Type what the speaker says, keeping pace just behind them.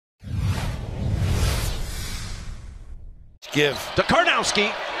Give. To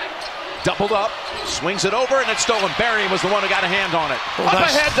Karnowski. Doubled up, swings it over, and it's stolen. Barry was the one who got a hand on it. Up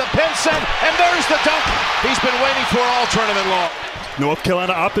ahead to Pinson, and there's the dunk. He's been waiting for all tournament long. North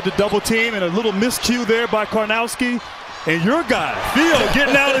Carolina opted to double team, and a little miscue there by Karnowski. And your guy, Theo,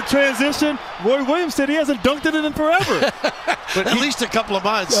 getting out in transition. Roy Williams said he hasn't dunked it in forever. But at least a couple of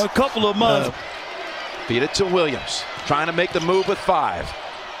months. A couple of months. Feed it to Williams, trying to make the move with 5.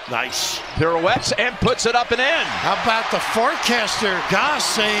 Nice. Pirouettes and puts it up and in. How about the forecaster, Goss,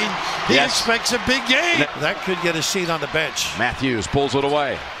 saying he expects a big game. That could get a seat on the bench. Matthews pulls it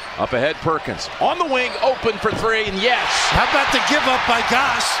away. Up ahead, Perkins. On the wing, open for 3, and yes. How about the give up by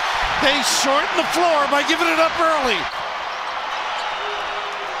Goss? They shorten the floor by giving it up early.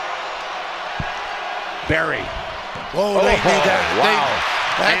 Barry. Whoa, they need that. Wow.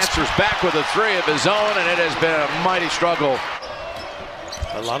 Answers back with a 3 of his own, and it has been a mighty struggle.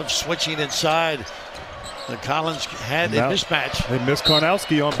 A lot of switching inside. The Collins had a mismatch. They missed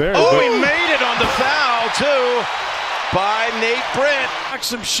Karnowski on Barry. Oh, he made it on the foul, too, by Nate Britt. Knock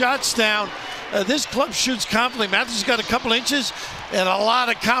some shots down. This club shoots confidently. Matthews got a couple inches and a lot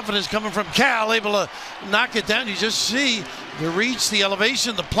of confidence coming from Cal, able to knock it down. You just see the reach, the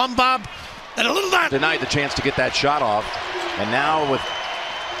elevation, the plumb bob, and a little dot. Denied the chance to get that shot off. And now with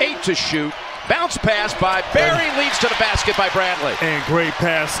 8 to shoot. Bounce pass by Barry, leads to the basket by Bradley. And great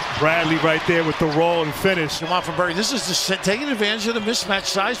pass, Bradley right there with the roll and finish. Come on from Barry. This is taking advantage of the mismatch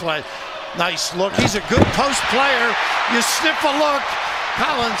size-wise. Nice look. He's a good post player. You sniff a look.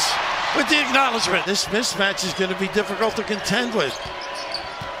 Collins with the acknowledgement. This mismatch is going to be difficult to contend with.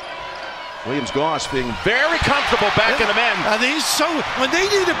 Williams-Goss being very comfortable backing him in. And he's so, when they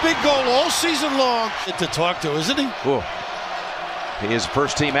need a big goal all season long, to talk to, isn't he? Ooh. He is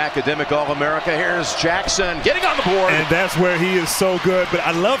first-team academic All-America. Here's Jackson getting on the board. And that's where he is so good. But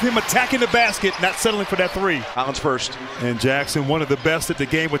I love him attacking the basket, not settling for that 3. Collins first. And Jackson, one of the best at the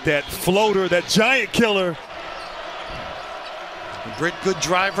game with that floater, that giant killer. Britt, good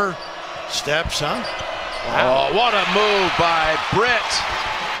driver. Steps, huh? Wow. Oh, what a move by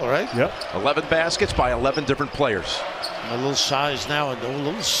Britt. All right. Yep. 11 baskets by 11 different players. A little size now and a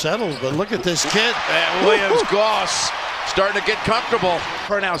little settled, but look at this kid. And Williams-Goss starting to get comfortable.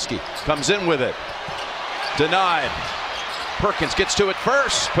 Karnowski comes in with it. Denied. Perkins gets to it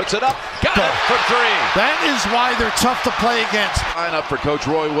first, puts it up, got it for 3. That is why they're tough to play against. Line up for Coach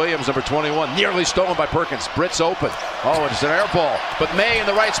Roy Williams, number 21, nearly stolen by Perkins. Britt's open. Oh, it's an air ball, but May in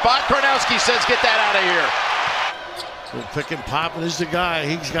the right spot. Karnowski says, get that out of here. Well, pick and pop is the guy.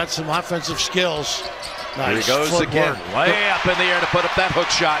 He's got some offensive skills. Nice. Here he goes again. Way up in the air to put up that hook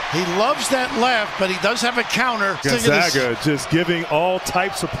shot. He loves that left, but he does have a counter. Gonzaga just giving all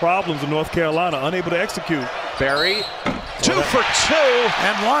types of problems to North Carolina, unable to execute. Barry, 2 for 2.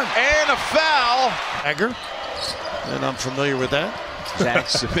 And 1. And a foul. Dagger. And I'm familiar with that.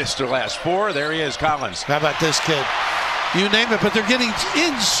 Zach's missed the last 4. There he is, Collins. How about this kid? You name it, but they're getting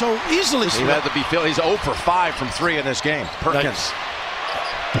in so easily. He had to be filled. He's 0 for 5 from 3 in this game. Perkins. Nice.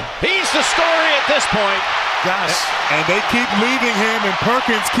 He's the story at this point. Gosh. And they keep leaving him, and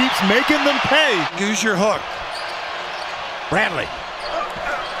Perkins keeps making them pay. Use your hook. Bradley.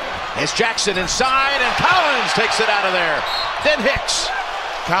 It's Jackson inside, and Collins takes it out of there. Then Hicks.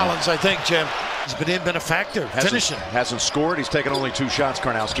 Collins, I think, Jim, has been a factor. Finishing. Hasn't scored. He's taken only 2 shots,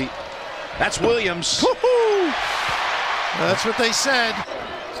 Karnowski. That's Williams. Woo-hoo! That's what they said.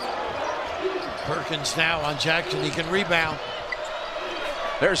 Perkins now on Jackson. He can rebound.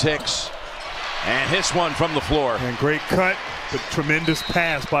 There's Hicks. And hits one from the floor. And great cut, but tremendous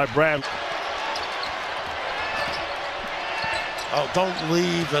pass by Bradley. Oh, don't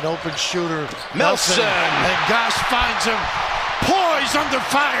leave an open shooter. Nelson. And Goss finds him. Poised under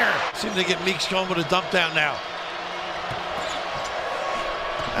fire. Seem to get Meeks going with a dump down now.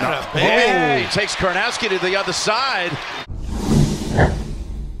 He takes Karnowski to the other side.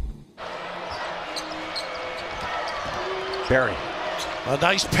 Barry. A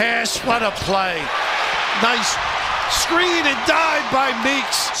nice pass, what a play. Nice screen and dive by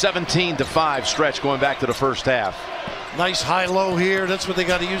Meeks. 17-5 stretch going back to the first half. Nice high-low here. That's what they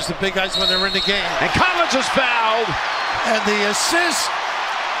got to use the big guys when they're in the game. And Collins is fouled. And the assist,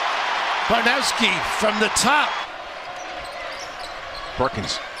 Karnowski from the top.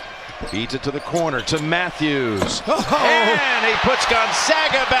 Perkins feeds it to the corner to Matthews. Oh. And he puts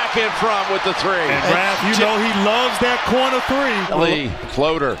Gonzaga back in front with the 3. And Raph, you know he loves that corner 3. Lee,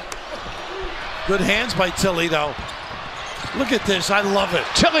 floater. Good hands by Tilly, though. Look at this, I love it.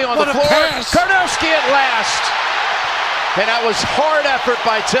 Tilly on what the floor. Pass. Karnowski at last. And that was hard effort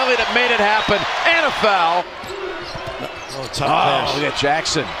by Tilly that made it happen. And a foul. Oh, tough pass. Look at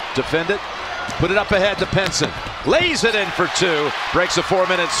Jackson. Defend it. Put it up ahead to Pinson. lays it in for two, breaks a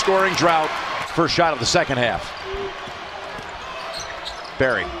 4-minute scoring drought. First shot of the second half.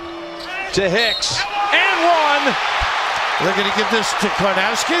 Barry to Hicks, and one. They're going to give this to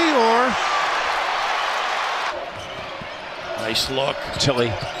Karnowski, or? Nice look.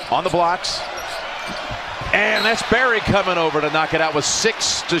 Tilly on the blocks. And that's Barry coming over to knock it out with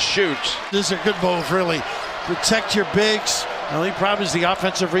 6 to shoot. This is a good move, really. Protect your bigs. The only problem is the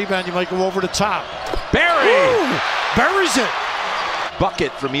offensive rebound. You might go over the top. Barry! Ooh, buries it.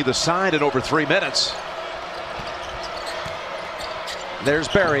 Bucket from either side in over 3 minutes. There's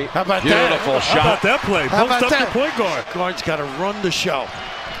Barry. How about Beautiful that? shot. How about that play? How about Post up that? the point guard. Guard's got to run the show.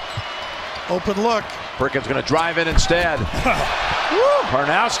 Open look. Perkins going to drive in instead.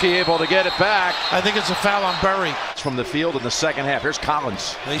 Karnowski able to get it back. I think it's a foul on Barry. It's from the field in the second half. Here's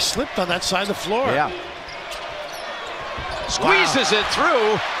Collins. They slipped on that side of the floor. Yeah. Squeezes it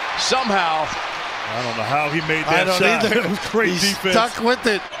through somehow. I don't know how he made that I don't shot. either. It was great He's defense. stuck with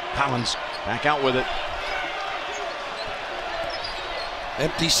it. Collins back out with it.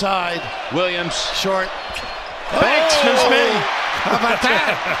 Empty side. Williams. Short. Banks. Excuse me. How about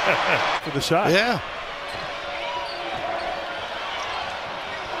that? For the shot. Yeah.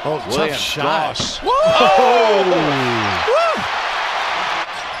 Oh, tough Williams. shot. Goss. Whoa! Woo!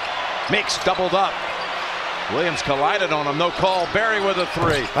 Makes doubled up. Williams collided on him. No call. Barry with a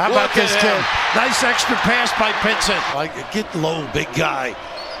 3. How about Look this at kid? him. Nice extra pass by Pinson. Like, get low, big guy.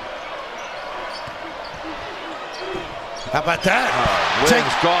 How about that?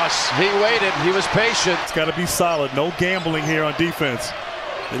 Williams, Goss. He waited. He was patient. It's got to be solid. No gambling here on defense.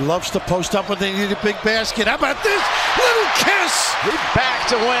 He loves to post up when they need a big basket. How about this? Little kiss. He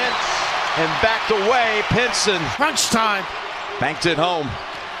backed went and backed away. Pinson Crunch time. banked it home.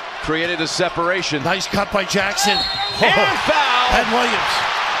 Created a separation. Nice cut by Jackson. And foul. And Williams.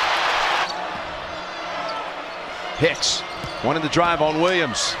 Hicks wanted to drive on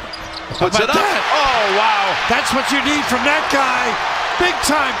Williams. Puts How it about up. that? Oh, wow. That's what you need from that guy. Big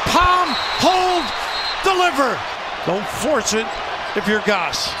time. Palm, hold, deliver. Don't force it if you're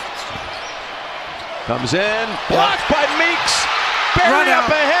Goss. Comes in. Blocked by Meeks. Run Barry out.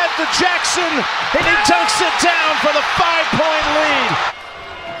 up ahead to Jackson. And he dunks it down for the 5-point lead.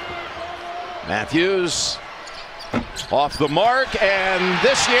 Matthews off the mark. And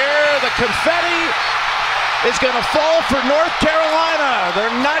this year, the confetti is going to fall for North Carolina.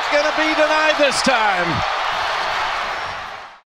 They're not going to be denied this time.